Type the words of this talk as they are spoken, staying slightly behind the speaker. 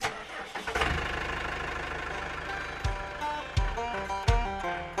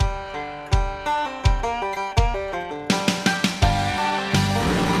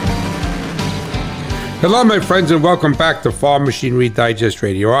Hello, my friends, and welcome back to Farm Machinery Digest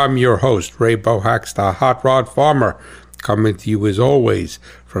Radio. I'm your host, Ray Bohax, the Hot Rod Farmer, coming to you as always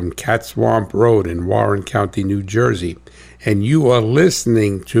from Cat Swamp Road in Warren County, New Jersey. And you are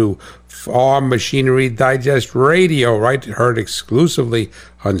listening to Farm Machinery Digest Radio, right? Heard exclusively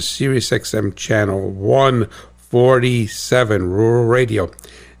on Sirius XM Channel 147, Rural Radio.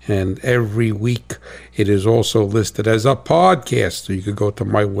 And every week it is also listed as a podcast. So you could go to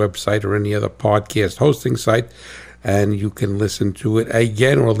my website or any other podcast hosting site and you can listen to it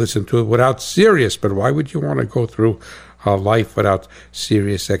again or listen to it without Sirius. But why would you want to go through a life without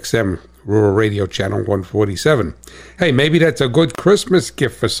Sirius XM, Rural Radio Channel 147? Hey, maybe that's a good Christmas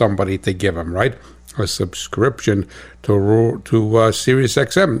gift for somebody to give them, right? A subscription to Sirius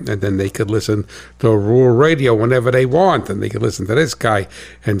XM, and then they could listen to Rural Radio whenever they want, and they could listen to this guy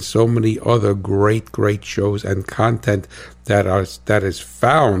and so many other great shows and content that is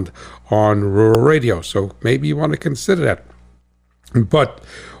found on Rural Radio. So maybe you want to consider that. But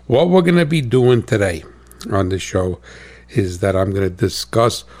what we're going to be doing today on the show is that I'm going to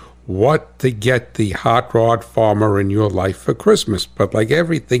discuss what to get the hot rod farmer in your life for Christmas. But like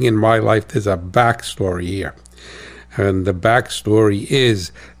everything in my life, there's a backstory here. And the backstory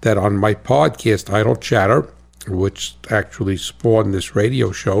is that on my podcast, Idle Chatter, which actually spawned this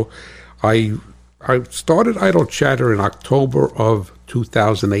radio show, I started Idle Chatter in October of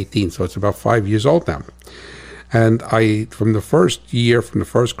 2018, so it's about 5 years old now. And from the first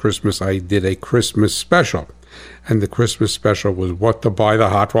Christmas, I did a Christmas special. And the Christmas special was what to buy the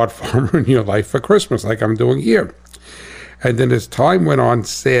hot rod farmer in your life for Christmas, like I'm doing here. And then as time went on,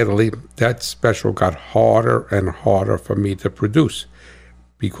 sadly, that special got harder and harder for me to produce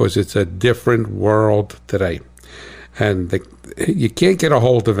because it's a different world today. And you can't get a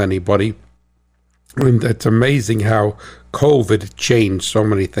hold of anybody. And it's amazing how COVID changed so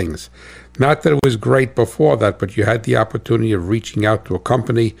many things. Not that it was great before that, but you had the opportunity of reaching out to a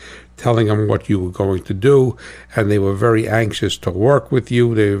company, telling them what you were going to do, and they were very anxious to work with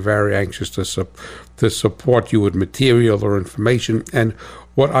you. They were very anxious to support you with material or information. And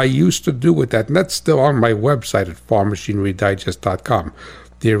what I used to do with that, and that's still on my website at farmmachinerydigest.com,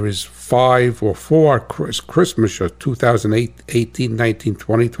 there is 5 or 4 Christmas shows, 2008, 18, 19,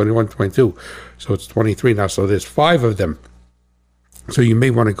 20, 21, 22. So it's 23 now. So there's 5 of them. So you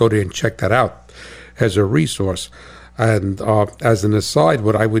may want to go there and check that out as a resource. And as an aside,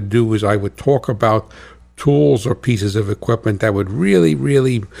 what I would do is I would talk about tools or pieces of equipment that would really,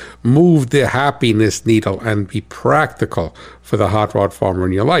 really move the happiness needle and be practical for the hot rod farmer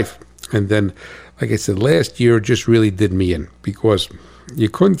in your life. And then, like I said, last year just really did me in because you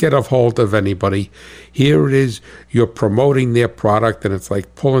couldn't get a hold of anybody. Here it is, you're promoting their product, and it's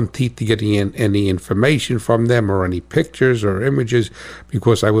like pulling teeth to get any information from them or any pictures or images,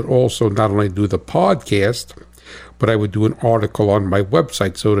 because I would also not only do the podcast, but I would do an article on my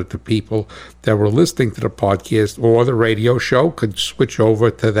website so that the people that were listening to the podcast or the radio show could switch over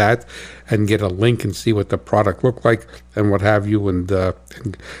to that and get a link and see what the product looked like and what have you. And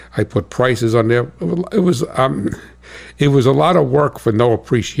I put prices on there. It was a lot of work for no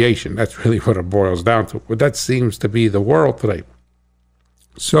appreciation. That's really what it boils down to. But that seems to be the world today.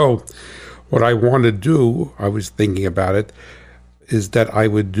 So what I want to do, I was thinking about it, is that I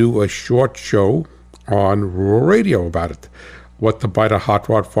would do a short show on rural radio about it, what to buy the hot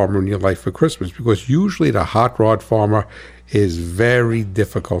rod farmer in your life for Christmas, because usually the hot rod farmer is very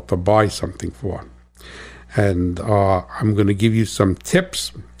difficult to buy something for. And I'm going to give you some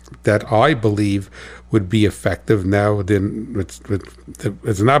tips that I believe would be effective. Now, then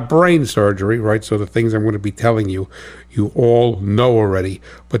it's not brain surgery, right? So the things I'm going to be telling you, you all know already,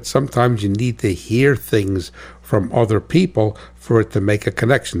 but sometimes you need to hear things from other people for it to make a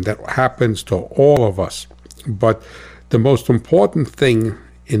connection. That happens to all of us. But the most important thing,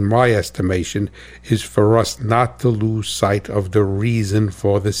 in my estimation, is for us not to lose sight of the reason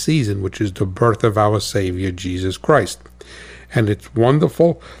for the season, which is the birth of our Savior, Jesus Christ. And it's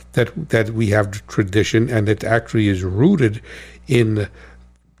wonderful that we have the tradition, and it actually is rooted in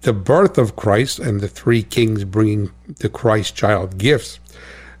the birth of Christ and the 3 kings bringing the Christ child gifts,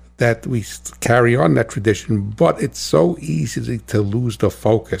 that we carry on that tradition. But it's so easy to lose the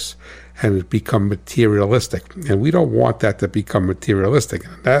focus and become materialistic. And we don't want that to become materialistic.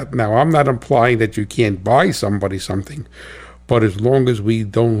 Now, I'm not implying that you can't buy somebody something, but as long as we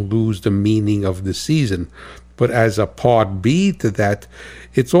don't lose the meaning of the season. But as a part B to that,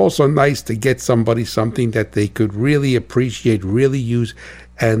 it's also nice to get somebody something that they could really appreciate, really use,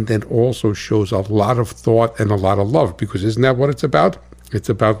 and then also shows a lot of thought and a lot of love, because isn't that what it's about? It's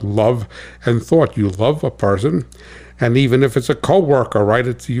about love and thought. You love a person, And even if it's a coworker, right?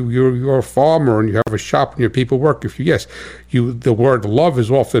 It's you're a farmer and you have a shop and your people work. The word love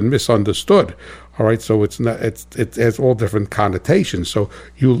is often misunderstood. All right, so it has all different connotations. So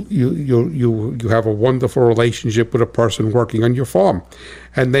you have a wonderful relationship with a person working on your farm,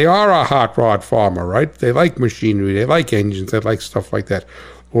 and they are a hot rod farmer, right? They like machinery, they like engines, they like stuff like that.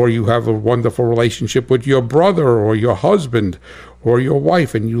 Or you have a wonderful relationship with your brother or your husband or your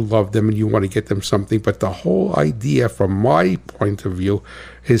wife, and you love them and you want to get them something. But the whole idea, from my point of view,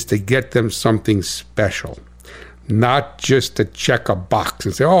 is to get them something special. Not just to check a box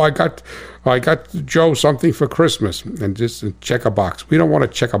and say, oh, I got Joe something for Christmas, and just check a box. We don't want to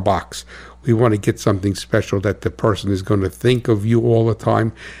check a box. We want to get something special that the person is going to think of you all the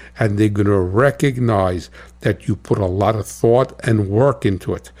time, and they're going to recognize that you put a lot of thought and work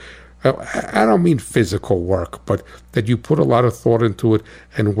into it. I don't mean physical work, but that you put a lot of thought into it,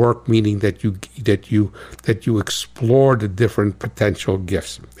 and work meaning that you explore the different potential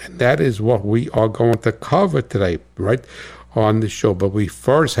gifts. And that is what we are going to cover today, right, on the show. But we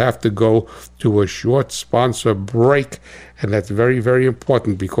first have to go to a short sponsor break, and that's very, very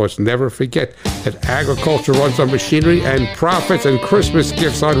important, because never forget that agriculture runs on machinery and profits, and Christmas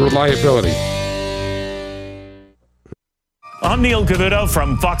gifts on reliability. I'm Neil Cavuto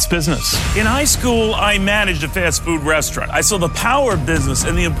from Fox Business. In high school, I managed a fast food restaurant. I saw the power of business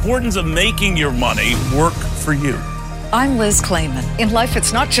and the importance of making your money work for you. I'm Liz Clayman. In life,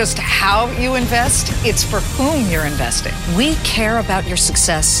 it's not just how you invest, it's for whom you're investing. We care about your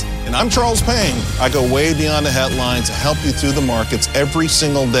success. And I'm Charles Payne. I go way beyond the headlines to help you through the markets every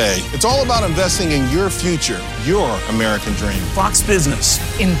single day. It's all about investing in your future, your American dream. Fox Business.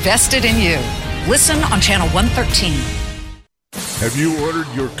 Invested in you. Listen on Channel 113. Have you ordered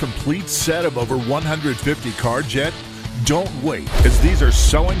your complete set of over 150 cards yet? Don't wait, as these are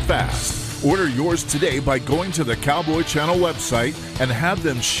selling fast. Order yours today by going to the Cowboy Channel website and have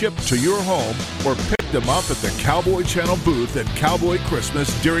them shipped to your home, or pick them up at the Cowboy Channel booth at Cowboy Christmas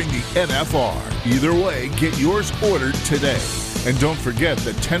during the NFR. Either way, get yours ordered today. And don't forget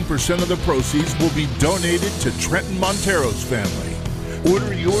that 10% of the proceeds will be donated to Trenton Montero's family.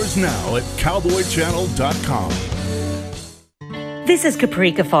 Order yours now at cowboychannel.com. This is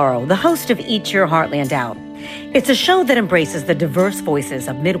Capri Cafaro, the host of Eat Your Heartland Out. It's a show that embraces the diverse voices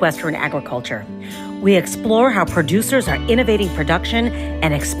of Midwestern agriculture. We explore how producers are innovating production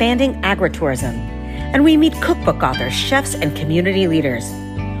and expanding agritourism. And we meet cookbook authors, chefs, and community leaders.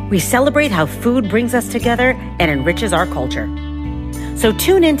 We celebrate how food brings us together and enriches our culture. So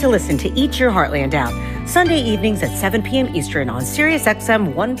tune in to listen to Eat Your Heartland Out, Sunday evenings at 7 p.m. Eastern on Sirius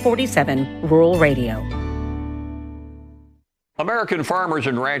XM 147 Rural Radio. American farmers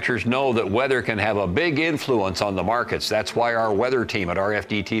and ranchers know that weather can have a big influence on the markets. That's why our weather team at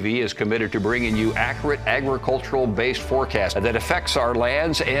RFD TV is committed to bringing you accurate agricultural-based forecasts that affects our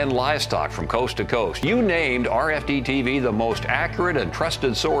lands and livestock from coast to coast. You named RFD TV the most accurate and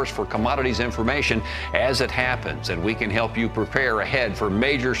trusted source for commodities information as it happens, and we can help you prepare ahead for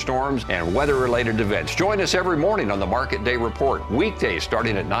major storms and weather-related events. Join us every morning on the Market Day Report, weekdays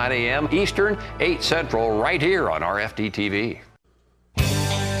starting at 9 a.m. Eastern, 8 Central, right here on RFD TV.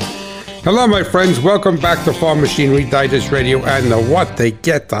 Hello, my friends. Welcome back to Farm Machinery Digest Radio and the What They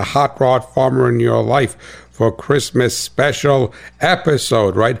Get, the Hot Rod Farmer in Your Life for Christmas special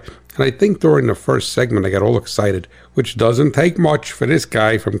episode, right? And I think during the first segment, I got all excited, which doesn't take much for this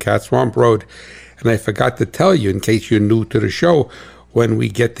guy from Cat Swamp Road. And I forgot to tell you, in case you're new to the show, when we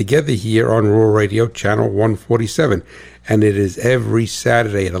get together here on Rural Radio, Channel 147. And it is every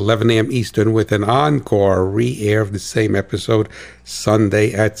Saturday at 11 a.m. Eastern with an encore re-air of the same episode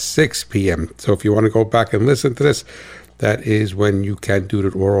Sunday at 6 p.m. So if you want to go back and listen to this, that is when you can do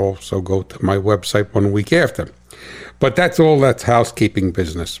it, or also go to my website 1 week after. But that's housekeeping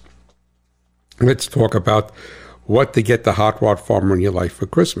business. Let's talk about what to get the hot rod farmer in your life for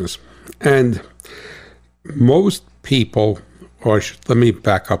Christmas. And most people, let me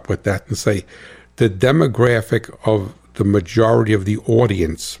back up with that and say the demographic of the majority of the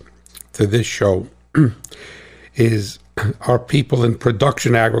audience to this show are people in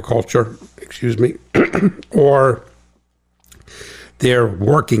production agriculture, or they're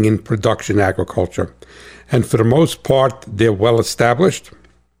working in production agriculture. And for the most part, they're well established,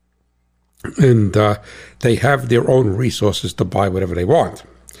 and they have their own resources to buy whatever they want.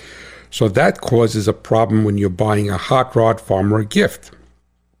 So that causes a problem when you're buying a hot rod farmer a gift.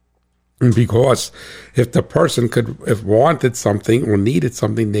 Because if the person if wanted something or needed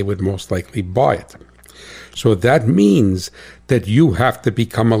something, they would most likely buy it. So that means that you have to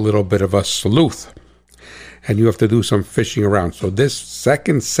become a little bit of a sleuth. and you have to do some fishing around. So this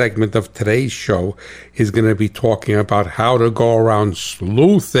second segment of today's show is going to be talking about how to go around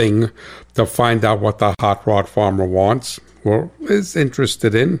sleuthing to find out what the hot rod farmer wants or is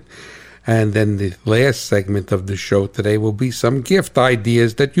interested in. And then the last segment of the show today will be some gift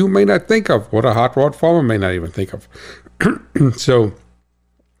ideas that you may not think of, what a hot rod farmer may not even think of. So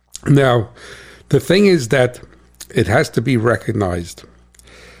now, the thing is that it has to be recognized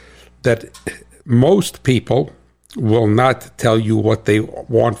that most people will not tell you what they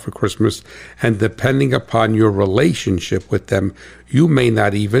want for Christmas, and depending upon your relationship with them, you may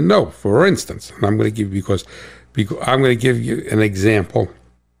not even know. For instance, and I'm going to give you I'm going to give you an example.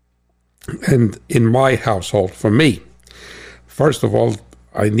 And in my household, for me, first of all,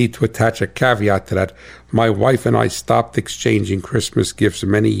 I need to attach a caveat to that. My wife and I stopped exchanging Christmas gifts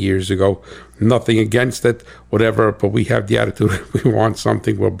many years ago. Nothing against it, whatever, but we have the attitude we want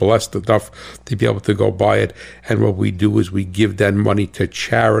something. We're blessed enough to be able to go buy it. And what we do is we give that money to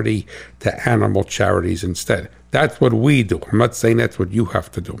charity, to animal charities instead. That's what we do. I'm not saying that's what you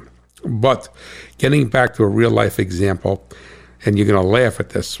have to do. But getting back to a real life example, and you're going to laugh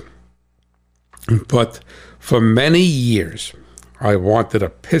at this, but for many years, I wanted a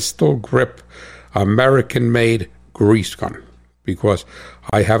pistol grip, American-made grease gun because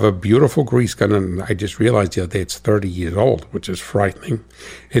I have a beautiful grease gun, and I just realized the other day it's 30 years old, which is frightening.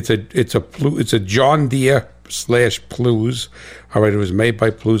 It's a John Deere / Plews. All right, it was made by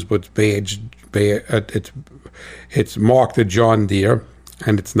Plews, but it's marked a John Deere,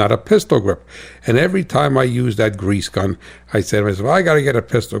 and it's not a pistol grip. And every time I use that grease gun, I say to myself, I got to get a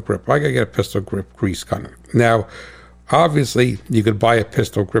pistol grip. I got to get a pistol grip grease gun. Now, obviously, you could buy a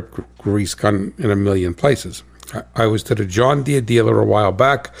pistol grip grease gun in a million places. I was to the John Deere dealer a while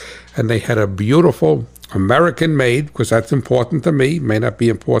back, and they had a beautiful American-made, because that's important to me, may not be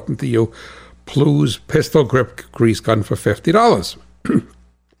important to you, Plews pistol grip grease gun for $50.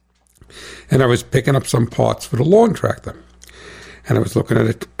 And I was picking up some parts for the lawn tractor. And I was looking at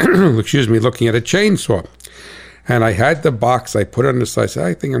it, looking at a chainsaw. And I had the box, I put it on the side, I said,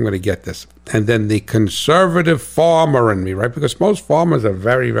 I think I'm going to get this. And then the conservative farmer in me, right, because most farmers are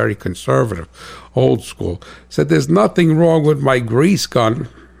very, very conservative, old school, said there's nothing wrong with my grease gun.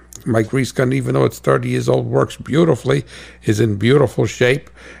 My grease gun, even though it's 30 years old, works beautifully, is in beautiful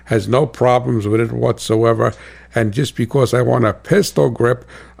shape, has no problems with it whatsoever. And just because I want a pistol grip,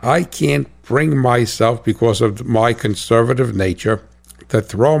 I can't bring myself, because of my conservative nature, to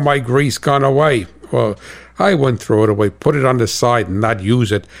throw my grease gun away. Well, I wouldn't throw it away, put it on the side and not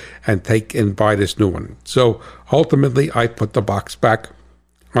use it and buy this new one. So ultimately, I put the box back.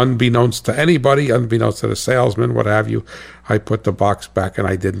 Unbeknownst to anybody, unbeknownst to the salesman, what have you, I put the box back and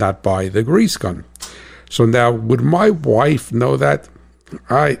I did not buy the grease gun. So now, would my wife know that?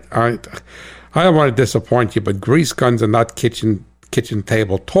 I don't want to disappoint you, but grease guns are not kitchen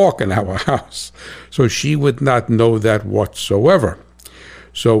table talk in our house. So she would not know that whatsoever.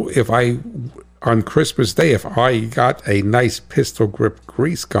 So on Christmas Day, if I got a nice pistol grip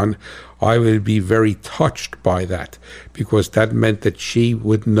grease gun, I would be very touched by that, because that meant that she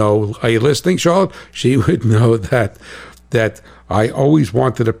would know. Are you listening, Charlotte? She would know that I always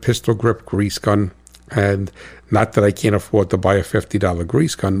wanted a pistol grip grease gun, and not that I can't afford to buy a $50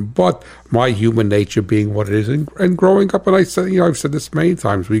 grease gun, but my human nature being what it is, and growing up, and I said, I've said this many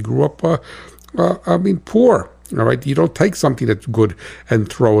times, we grew up, poor. All right, you don't take something that's good and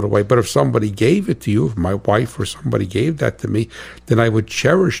throw it away. But if somebody gave it to you, if my wife or somebody gave that to me, then I would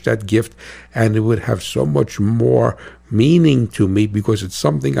cherish that gift, and it would have so much more meaning to me because it's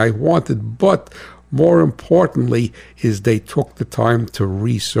something I wanted. But more importantly is they took the time to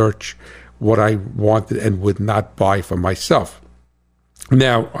research what I wanted and would not buy for myself.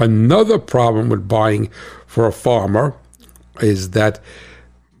 Now, another problem with buying for a farmer is that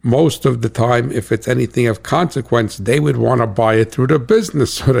most of the time, if it's anything of consequence, they would want to buy it through the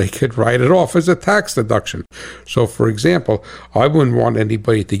business so they could write it off as a tax deduction. So, for example, I wouldn't want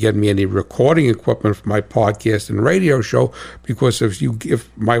anybody to get me any recording equipment for my podcast and radio show, because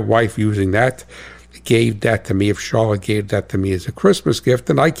if my wife using that gave that to me, if Charlotte gave that to me as a Christmas gift,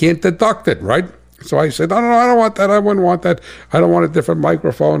 then I can't deduct it, right? So I said, no, I don't want that. I wouldn't want that. I don't want a different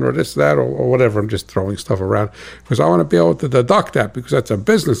microphone or this, that, or whatever. I'm just throwing stuff around because I want to be able to deduct that, because that's a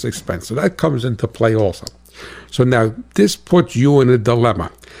business expense. So that comes into play also. So now this puts you in a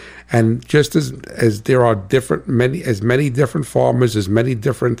dilemma. And just as there are many different farmers, as many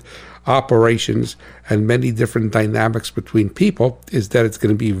different operations and many different dynamics between people, is that it's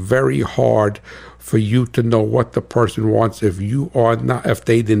going to be very hard for you to know what the person wants if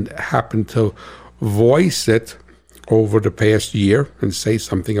they didn't happen to voice it over the past year and say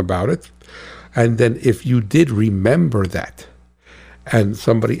something about it. And then if you did remember that, and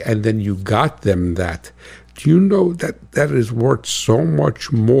then you got them that, do you know that that is worth so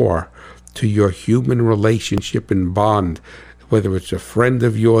much more to your human relationship and bond, whether it's a friend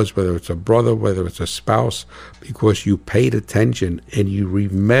of yours, whether it's a brother, whether it's a spouse, because you paid attention and you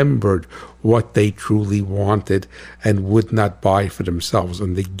remembered what they truly wanted and would not buy for themselves.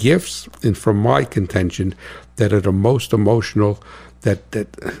 And the gifts, and from my contention, that are the most emotional, that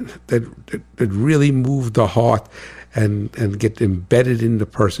really move the heart and get embedded in the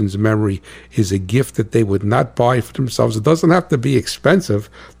person's memory, is a gift that they would not buy for themselves. It doesn't have to be expensive,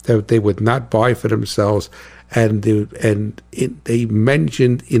 that they would not buy for themselves. And they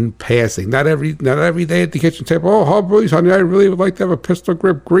mentioned in passing, not every day at the kitchen table, oh, boys, honey, I really would like to have a pistol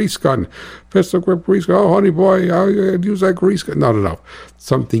grip grease gun. Oh, honey, boy, I'd use that grease gun. No.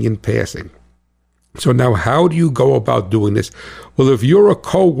 Something in passing. So now how do you go about doing this? Well, if you're a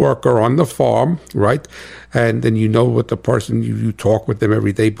co-worker on the farm, right, and then you know what the person, you talk with them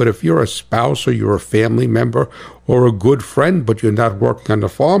every day, but if you're a spouse or you're a family member or a good friend, but you're not working on the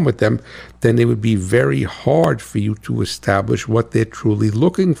farm with them, then it would be very hard for you to establish what they're truly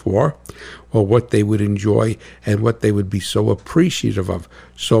looking for or what they would enjoy and what they would be so appreciative of.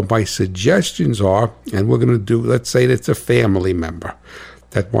 So my suggestions are, and we're going to do, let's say it's a family member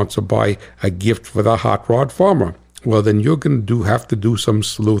that wants to buy a gift for the hot rod farmer. Well, then you're going to have to do some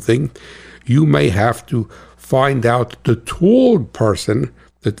sleuthing. You may have to find out the tool person,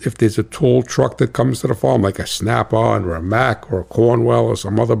 that if there's a tool truck that comes to the farm, like a Snap-on or a Mack or a Cornwell or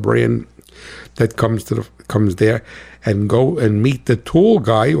some other brand that comes there, and go and meet the tool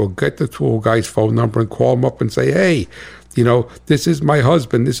guy or get the tool guy's phone number and call him up and say, hey, you know, this is my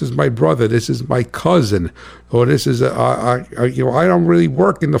husband, this is my brother, this is my cousin, or this is I don't really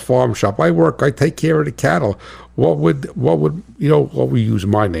work in the farm shop. I take care of the cattle. What we use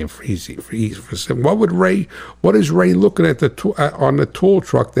my name for easy. What is Ray looking at on the tool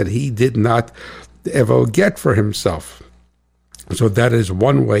truck that he did not ever get for himself? So that is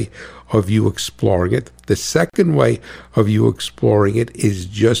one way of you exploring it. The second way of you exploring it is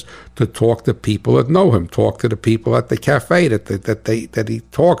just to talk to people that know him. Talk to the people at the cafe that he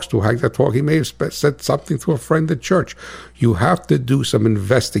talks to. He may have said something to a friend at church. You have to do some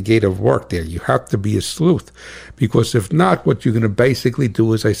investigative work there. You have to be a sleuth, because if not, what you're going to basically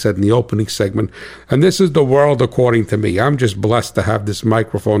do, as I said in the opening segment, and this is the world according to me. I'm just blessed to have this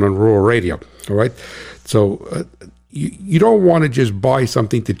microphone on rural radio. All right, so. You don't want to just buy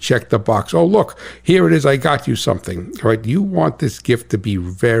something to check the box. Oh, look, here it is. I got you something. All right. You want this gift to be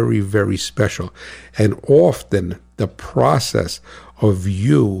very, very special. And often the process of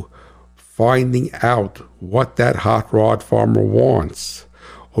you finding out what that hot rod farmer wants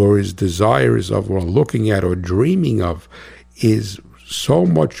or his desires of, or looking at or dreaming of, is so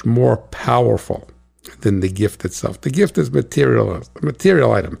much more powerful than the gift itself. The gift is a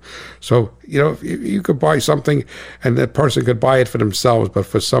material item. So, you could buy something and that person could buy it for themselves, but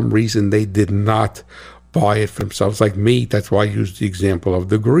for some reason they did not buy it for themselves. Like me, that's why I used the example of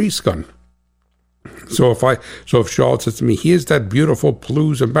the grease gun. So if Charlotte says to me, here's that beautiful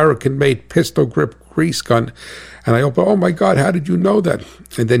Blues American-made pistol grip grease gun, and I open, oh my God, how did you know that?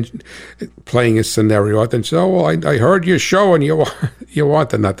 And then playing a scenario, then she says, oh, well, I heard your show and you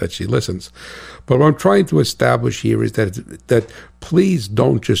want it. Not that she listens. But what I'm trying to establish here is that please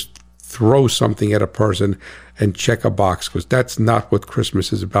don't just throw something at a person and check a box, because that's not what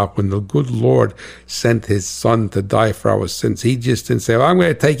Christmas is about. When the good Lord sent his son to die for our sins, he just didn't say, well, I'm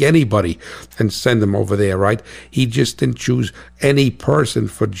going to take anybody and send them over there, right? He just didn't choose any person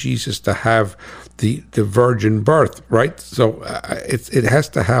for Jesus to have the virgin birth, right? So it has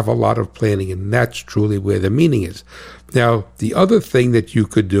to have a lot of planning, and that's truly where the meaning is. Now, the other thing that you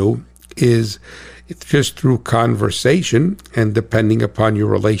could do is just through conversation, and depending upon your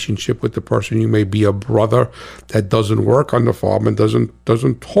relationship with the person, you may be a brother that doesn't work on the farm and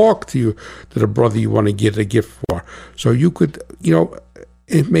doesn't talk to the brother you want to get a gift for. So you could,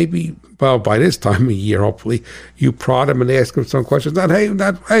 it may be, well, by this time of year, hopefully, you prod him and ask him some questions.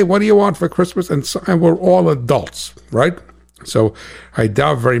 Hey, what do you want for Christmas? And we're all adults, right? So I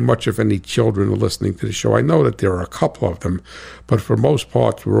doubt very much if any children are listening to the show. I know that there are a couple of them, but for most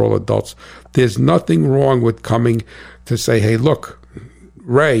part, we're all adults. There's nothing wrong with coming to say, hey, look,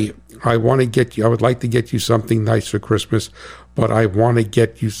 Ray, I would like to get you something nice for Christmas, but I want to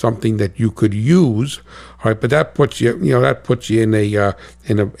get you something that you could use. All right, but that puts you in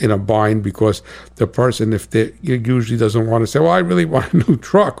a bind, because the person, if they usually doesn't want to say, well, I really want a new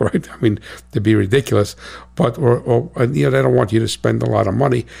truck, right? I mean, to be ridiculous, but or they don't want you to spend a lot of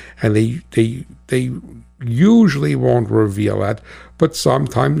money, and they usually won't reveal that, but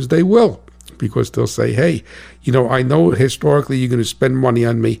sometimes they will, because they'll say, hey, I know historically you're going to spend money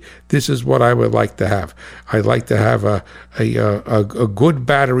on me. This is what I would like to have. I'd like to have a good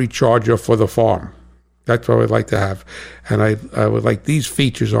battery charger for the farm. That's what I would like to have. And I would like these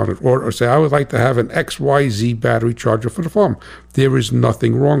features on it. Or say, I would like to have an XYZ battery charger for the farm. There is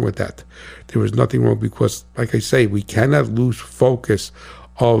nothing wrong with that. There is nothing wrong, because, like I say, we cannot lose focus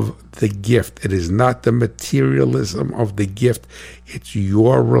of the gift. It is not the materialism of the gift. It's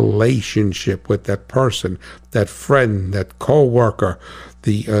your relationship with that person, that friend, that co-worker,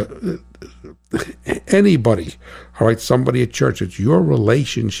 anybody, all right, somebody at church. It's your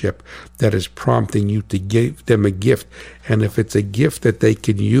relationship that is prompting you to give them a gift. And if it's a gift that they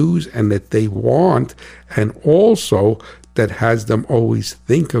can use and that they want, and also that has them always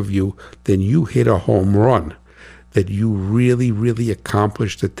think of you, then you hit a home run. That you really, really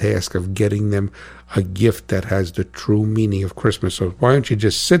accomplished the task of getting them a gift that has the true meaning of Christmas. So why don't you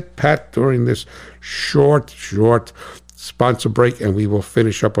just sit pat during this short sponsor break, and we will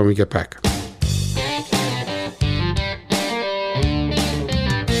finish up when we get back.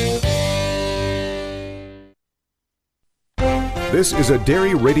 This is a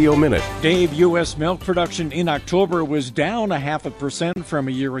Dairy Radio Minute. Dave, U.S. milk production in October was down 0.5% from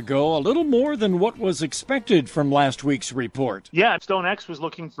a year ago, a little more than what was expected from last week's report. Yeah, StoneX was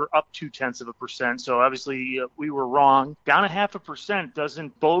looking for up 0.2%, so obviously we were wrong. Down 0.5%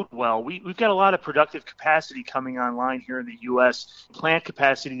 doesn't bode well. We've got a lot of productive capacity coming online here in the U.S., plant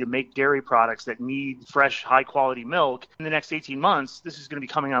capacity to make dairy products that need fresh, high-quality milk. In the next 18 months, this is going to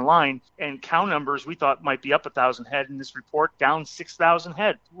be coming online, and cow numbers we thought might be up 1,000 head in this report, down 6,000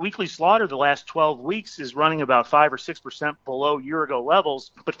 head. Weekly slaughter the last 12 weeks is running about 5 or 6% below year-ago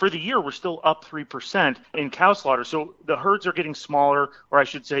levels, but for the year we're still up 3% in cow slaughter. So the herds are getting smaller, or I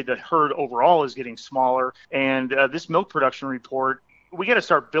should say the herd overall is getting smaller, and this milk production report, we got to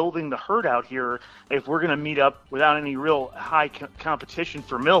start building the herd out here if we're going to meet up without any real high competition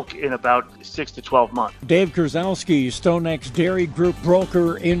for milk in about 6 to 12 months. Dave Kurzowski, StoneX Dairy Group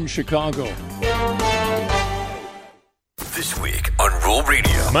broker in Chicago. This week on Rural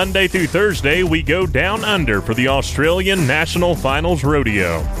Radio. Monday through Thursday, we go down under for the Australian National Finals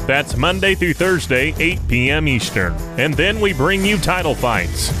Rodeo. That's Monday through Thursday, 8 p.m. Eastern. And then we bring you title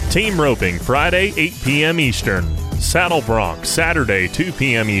fights. Team roping, Friday, 8 p.m. Eastern. Saddle bronc, Saturday, 2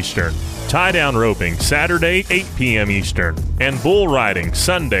 p.m. Eastern. Tie-down roping, Saturday, 8 p.m. Eastern. And bull riding,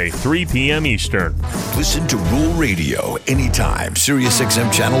 Sunday, 3 p.m. Eastern. Listen to Rural Radio anytime,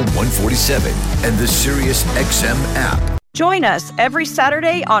 SiriusXM Channel 147 and the SiriusXM app. Join us every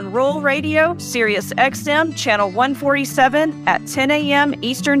Saturday on Rural Radio, Sirius XM, Channel 147 at 10 a.m.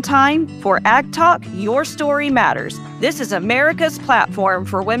 Eastern Time for Ag Talk, Your Story Matters. This is America's platform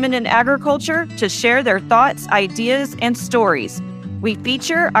for women in agriculture to share their thoughts, ideas, and stories. We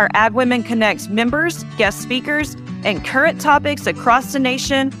feature our Ag Women Connect members, guest speakers, and current topics across the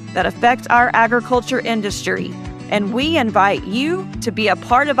nation that affect our agriculture industry. And we invite you to be a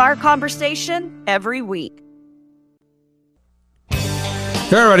part of our conversation every week.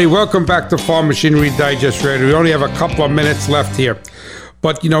 Hey everybody, welcome back to Farm Machinery Digest Radio. We only have a couple of minutes left here.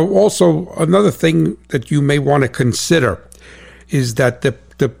 But, also another thing that you may want to consider is that the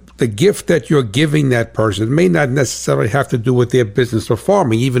gift that you're giving that person may not necessarily have to do with their business or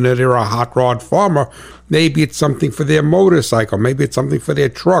farming. Even if they're a hot rod farmer, maybe it's something for their motorcycle, maybe it's something for their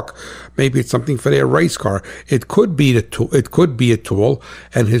truck, maybe it's something for their race car. It could be a tool,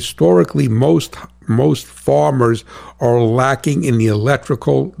 and historically most farmers are lacking in the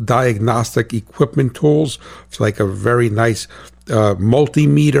electrical diagnostic equipment tools. It's like a very nice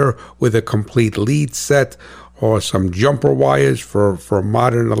multimeter with a complete lead set, or some jumper wires for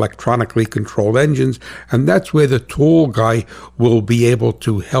modern electronically controlled engines. And that's where the tool guy will be able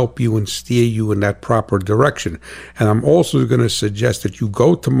to help you and steer you in that proper direction. And I'm also going to suggest that you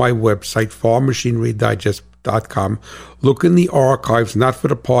go to my website, farmmachinerydigest.com, look in the archives, not for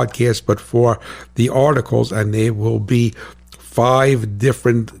the podcast, but for the articles, and there will be 5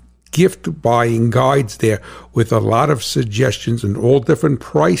 different gift buying guides there with a lot of suggestions in all different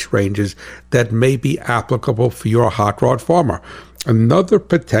price ranges that may be applicable for your hot rod farmer. Another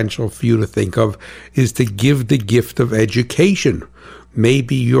potential for you to think of is to give the gift of education.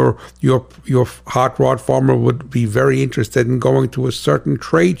 maybe your hot rod farmer would be very interested in going to a certain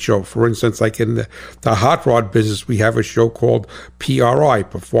trade show. For instance, like in the hot rod business, we have a show called PRI,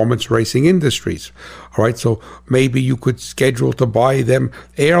 Performance Racing Industries. All right, so maybe you could schedule to buy them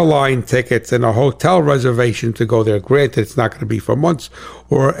airline tickets and a hotel reservation to go there. Granted, it's not going to be for months,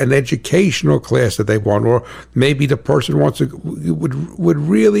 or an educational class that they want, or maybe the person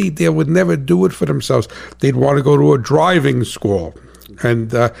they would never do it for themselves. They'd want to go to a driving school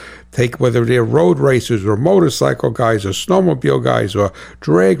and take, whether they're road racers or motorcycle guys or snowmobile guys or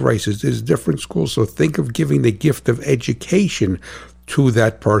drag racers. There's different schools. So think of giving the gift of education to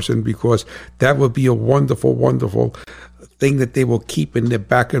that person, because that would be a wonderful, wonderful thing that they will keep in the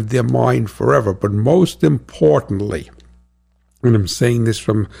back of their mind forever. But most importantly, and I'm saying this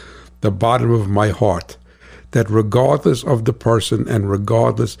from the bottom of my heart, that regardless of the person and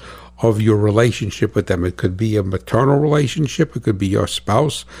regardless of your relationship with them, it could be a maternal relationship, it could be your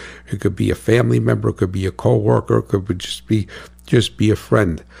spouse, it could be a family member, it could be a co-worker, it could just be a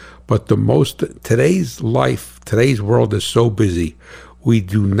friend. But today's world is so busy. We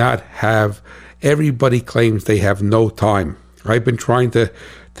do not have, everybody claims they have no time. I've been trying to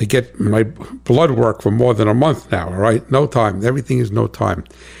get my blood work for more than a month now, all right? No time. Everything is no time.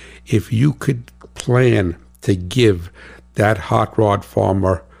 If you could plan to give that hot rod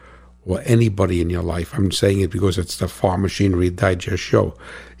farmer or anybody in your life, I'm saying it because it's the Farm Machinery Digest show,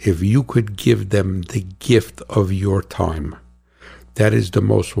 if you could give them the gift of your time, that is the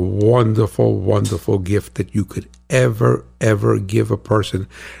most wonderful, wonderful gift that you could ever give a person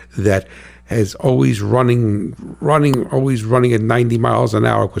that is always running at 90 miles an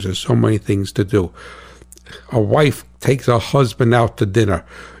hour because there's so many things to do. A wife takes her husband out to dinner.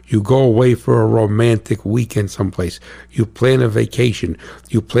 You go away for a romantic weekend someplace. You plan a vacation.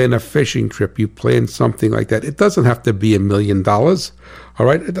 You plan a fishing trip. You plan something like that. It doesn't have to be $1 million, all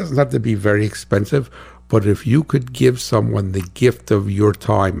right? It doesn't have to be very expensive. But if you could give someone the gift of your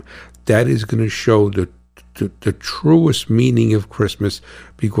time, that is going to show the truest meaning of Christmas,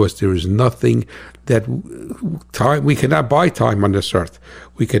 because there is nothing that time, we cannot buy time on this earth.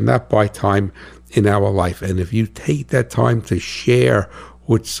 We cannot buy time in our life. And if you take that time to share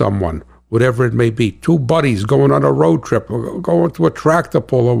with someone, whatever it may be, two buddies going on a road trip or going to a tractor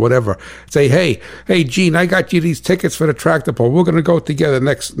pull or whatever, say, hey, Gene, I got you these tickets for the tractor pull. We're going to go together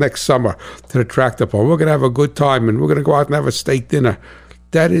next summer to the tractor pull. We're going to have a good time, and we're going to go out and have a steak dinner.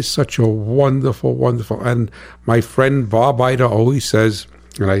 That is such a wonderful, wonderful. And my friend Bob Ida always says,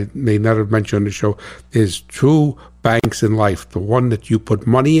 and I may not have mentioned on the show, there's two banks in life, the one that you put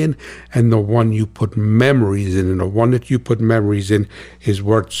money in and the one you put memories in. And the one that you put memories in is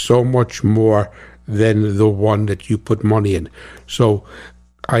worth so much more than the one that you put money in. So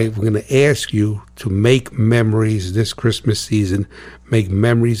I'm going to ask you to make memories this Christmas season, make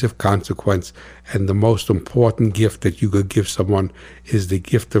memories of consequence. And the most important gift that you could give someone is the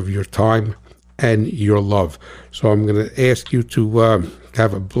gift of your time and your love. So I'm going to ask you to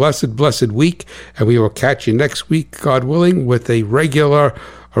have a blessed week, and we will catch you next week, God willing, with a regular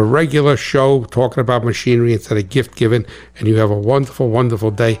show talking about machinery instead of gift giving. And you have a wonderful,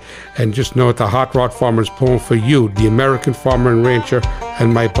 wonderful day. And just know that the Hot Rod Farmer is pulling for you, the American farmer and rancher,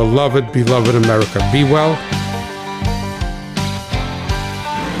 and my beloved America. Be well.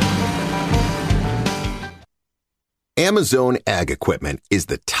 Amazon Ag Equipment is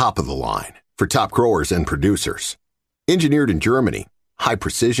the top of the line for top growers and producers. Engineered in Germany, high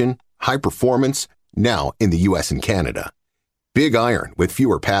precision, high performance, now in the U.S. and Canada. Big iron with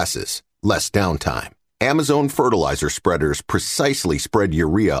fewer passes, less downtime. Amazon fertilizer spreaders precisely spread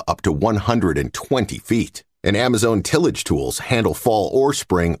urea up to 120 feet. And Amazon tillage tools handle fall or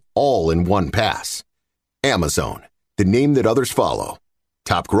spring all in one pass. Amazon, the name that others follow.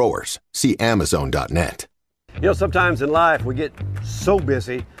 Top growers, see Amazon.net. You know, sometimes in life we get so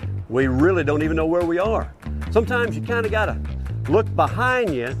busy, we really don't even know where we are. Sometimes you kind of got to look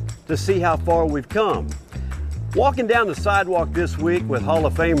behind you to see how far we've come. Walking down the sidewalk this week with Hall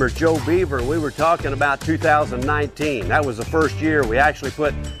of Famer Joe Beaver, we were talking about 2019. That was the first year we actually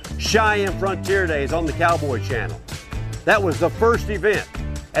put Cheyenne Frontier Days on the Cowboy Channel. That was the first event.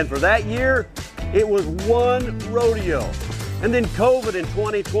 And for that year, it was one rodeo. And then COVID in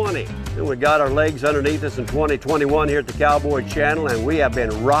 2020. And we got our legs underneath us in 2021 here at the Cowboy Channel, and we have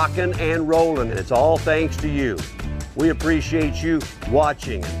been rocking and rolling, and it's all thanks to you. We appreciate you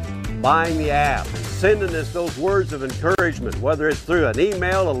watching and buying the app and sending us those words of encouragement, whether it's through an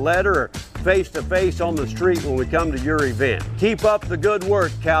email, a letter, or face-to-face on the street when we come to your event. Keep up the good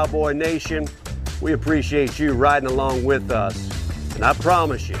work, Cowboy Nation. We appreciate you riding along with us. And I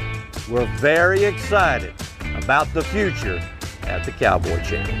promise you, we're very excited about the future at the Cowboy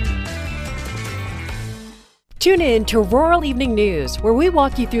Channel. Tune in to Rural Evening News, where we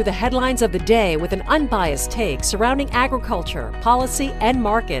walk you through the headlines of the day with an unbiased take surrounding agriculture, policy, and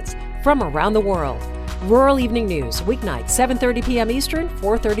markets from around the world. Rural Evening News, weeknights, 7:30 p.m. Eastern,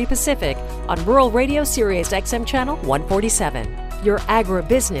 4:30 Pacific, on Rural Radio Sirius XM Channel 147, your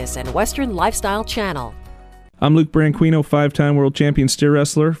agribusiness and Western lifestyle channel. I'm Luke Branquino, 5-time world champion steer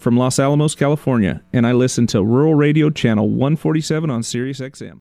wrestler from Los Alamos, California, and I listen to Rural Radio Channel 147 on Sirius XM.